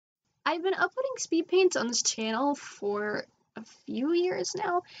I've been uploading speed paints on this channel for a few years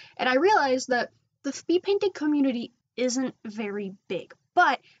now, and I realized that the speed painting community isn't very big,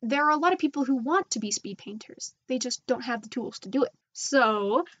 but there are a lot of people who want to be speed painters. They just don't have the tools to do it.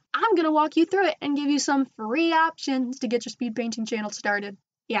 So I'm gonna walk you through it and give you some free options to get your speed painting channel started.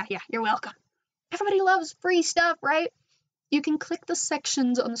 Yeah, you're welcome. Everybody loves free stuff, right? You can click the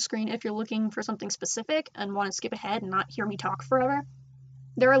sections on the screen if you're looking for something specific and want to skip ahead and not hear me talk forever.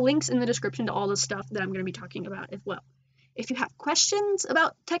 There are links in the description to all the stuff that I'm going to be talking about as well. If you have questions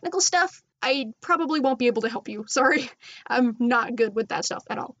about technical stuff, I probably won't be able to help you. Sorry, I'm not good with that stuff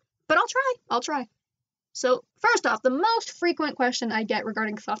at all. But I'll try. So first off, the most frequent question I get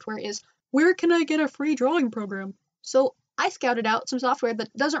regarding software is, where can I get a free drawing program? So I scouted out some software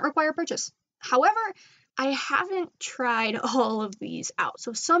that doesn't require purchase. However, I haven't tried all of these out,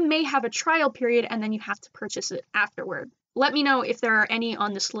 so some may have a trial period and then you have to purchase it afterward. Let me know if there are any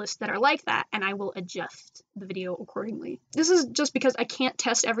on this list that are like that, and I will adjust the video accordingly. This is just because I can't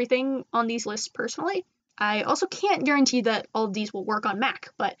test everything on these lists personally. I also can't guarantee that all of these will work on Mac,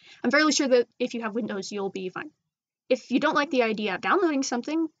 but I'm fairly sure that if you have Windows, you'll be fine. If you don't like the idea of downloading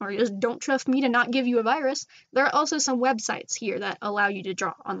something, or you just don't trust me to not give you a virus, there are also some websites here that allow you to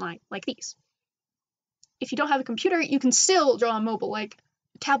draw online, like these. If you don't have a computer, you can still draw on mobile, like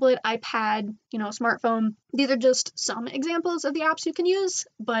tablet, iPad, smartphone. These are just some examples of the apps you can use,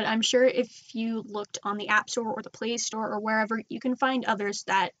 but I'm sure if you looked on the App Store or the Play Store or wherever, you can find others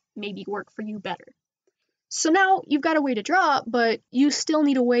that maybe work for you better. So now you've got a way to draw, but you still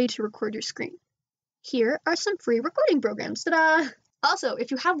need a way to record your screen. Here are some free recording programs. Ta-da! Also,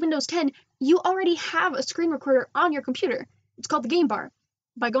 if you have Windows 10, you already have a screen recorder on your computer. It's called the Game Bar.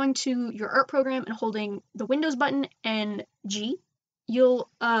 By going to your art program and holding the Windows button and G, you'll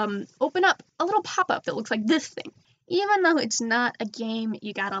open up a little pop-up that looks like this thing. Even though it's not a game,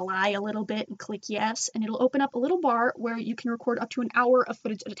 you gotta lie a little bit and click yes, and it'll open up a little bar where you can record up to an hour of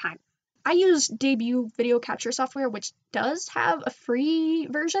footage at a time. I use Debut video capture software, which does have a free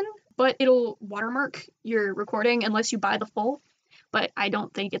version, but it'll watermark your recording unless you buy the full. But I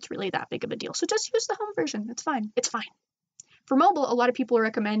don't think it's really that big of a deal, so just use the home version. It's fine. For mobile, a lot of people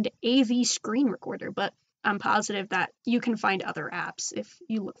recommend AV Screen Recorder, but I'm positive that you can find other apps if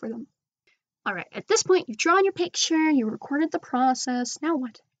you look for them. Alright, at this point, you've drawn your picture, you recorded the process, now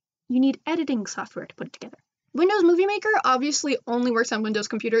what? You need editing software to put it together. Windows Movie Maker obviously only works on Windows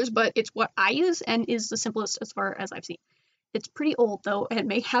computers, but it's what I use and is the simplest as far as I've seen. It's pretty old though, and it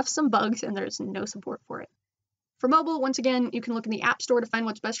may have some bugs, and there's no support for it. For mobile, once again, you can look in the App Store to find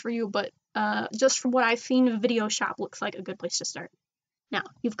what's best for you, but just from what I've seen, Video Shop looks like a good place to start. Now,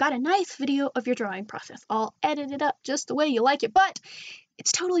 you've got a nice video of your drawing process, all edited up just the way you like it, but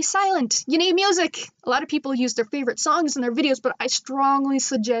it's totally silent. You need music. A lot of people use their favorite songs in their videos, but I strongly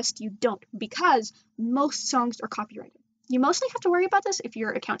suggest you don't, because most songs are copyrighted. You mostly have to worry about this if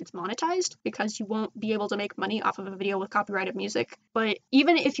your account is monetized, because you won't be able to make money off of a video with copyrighted music. But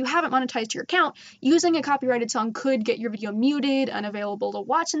even if you haven't monetized your account, using a copyrighted song could get your video muted, unavailable to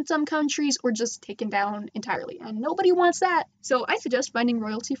watch in some countries, or just taken down entirely, and nobody wants that. So I suggest finding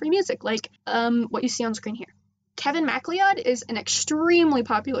royalty-free music, like what you see on screen here. Kevin MacLeod is an extremely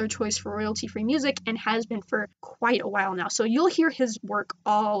popular choice for royalty-free music and has been for quite a while now, so you'll hear his work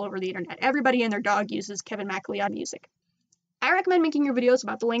all over the internet. Everybody and their dog uses Kevin MacLeod music. I recommend making your videos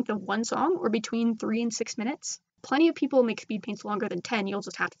about the length of one song, or between 3 and 6 minutes. Plenty of people make speed paints longer than 10, you'll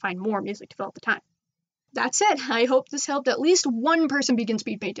just have to find more music to fill up the time. That's it, I hope this helped at least one person begin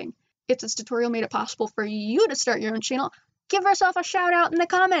speed painting. If this tutorial made it possible for you to start your own channel, give yourself a shout out in the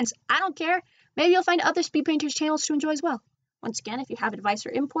comments, I don't care. Maybe you'll find other speed painters channels to enjoy as well. Once again, if you have advice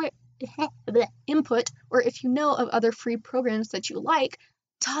or input, or if you know of other free programs that you like,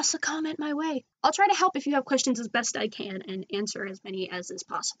 toss a comment my way. I'll try to help if you have questions as best I can and answer as many as is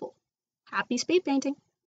possible. Happy speed painting!